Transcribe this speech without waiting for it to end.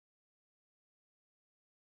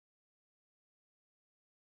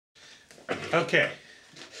Okay,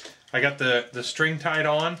 I got the string tied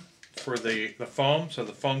on for the foam, so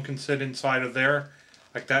the foam can sit inside of there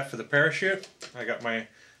like that for the parachute. I got my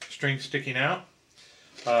string sticking out.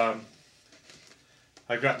 I've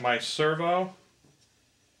got my servo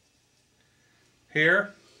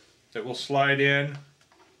here that will slide in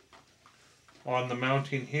on the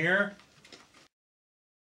mounting here.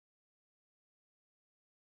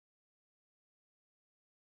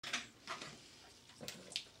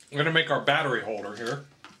 I'm going to make our battery holder here.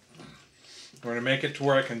 We're going to make it to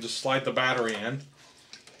where I can just slide the battery in.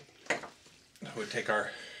 We take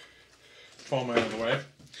our foam out of the way.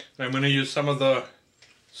 And I'm going to use some of the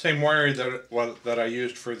same wire that I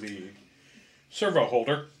used for the servo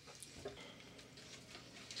holder.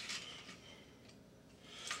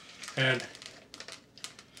 And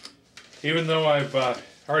even though I've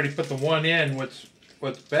already put the one in,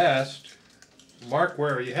 what's best, mark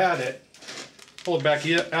where you had it, pull it back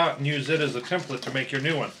out and use it as a template to make your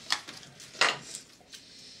new one.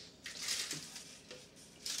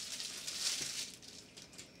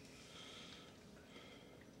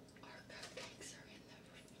 Our cupcakes are in the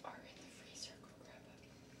freezer. Go grab them.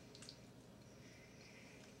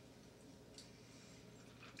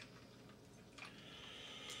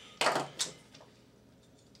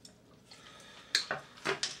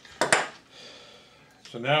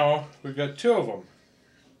 So now we've got two of them.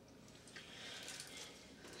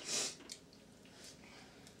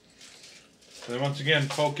 And then once again,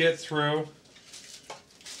 poke it through.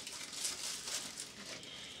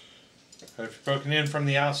 If you're poking in from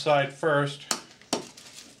the outside first,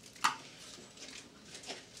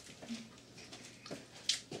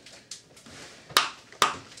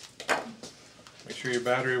 make sure your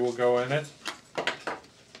battery will go in it.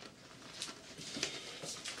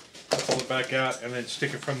 Pull it back out and then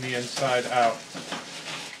stick it from the inside out.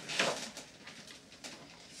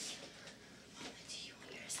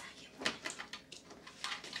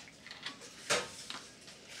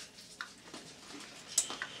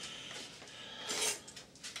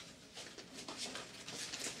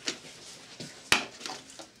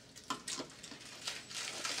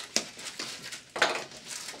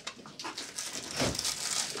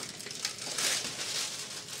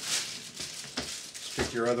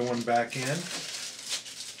 Stick your other one back in.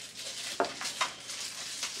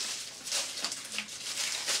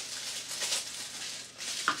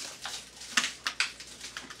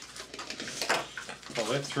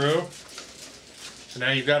 Pull it through. So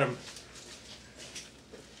now you've got them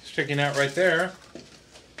sticking out right there.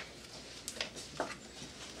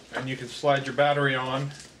 And you can slide your battery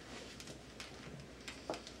on.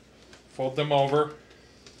 Fold them over.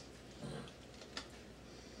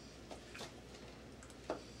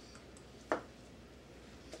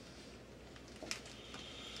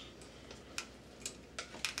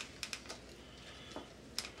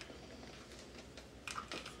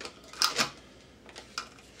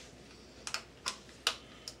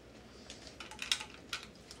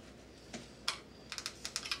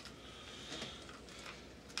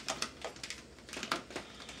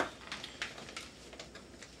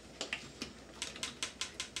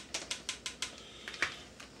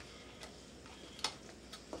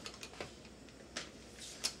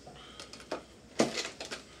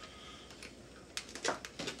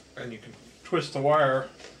 And you can twist the wire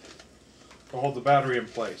to hold the battery in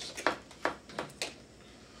place.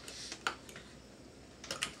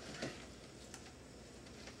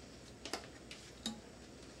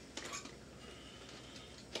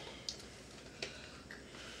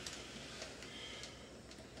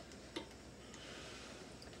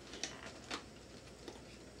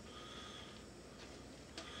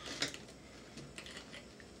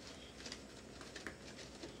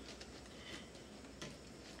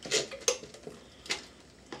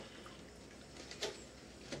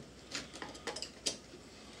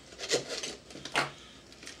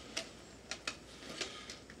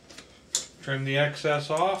 Trim the excess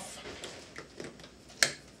off.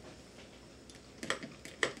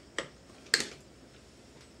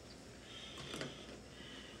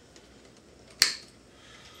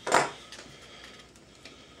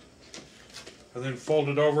 And then fold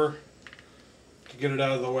it over to get it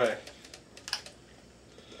out of the way.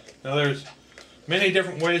 Now there's many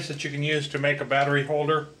different ways that you can use to make a battery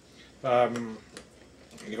holder. You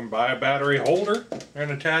can buy a battery holder and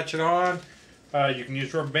attach it on. You can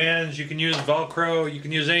use rubber bands, you can use Velcro, you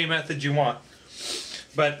can use any method you want.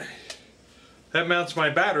 But that mounts my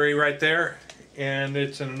battery right there, and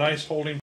it's in a nice holding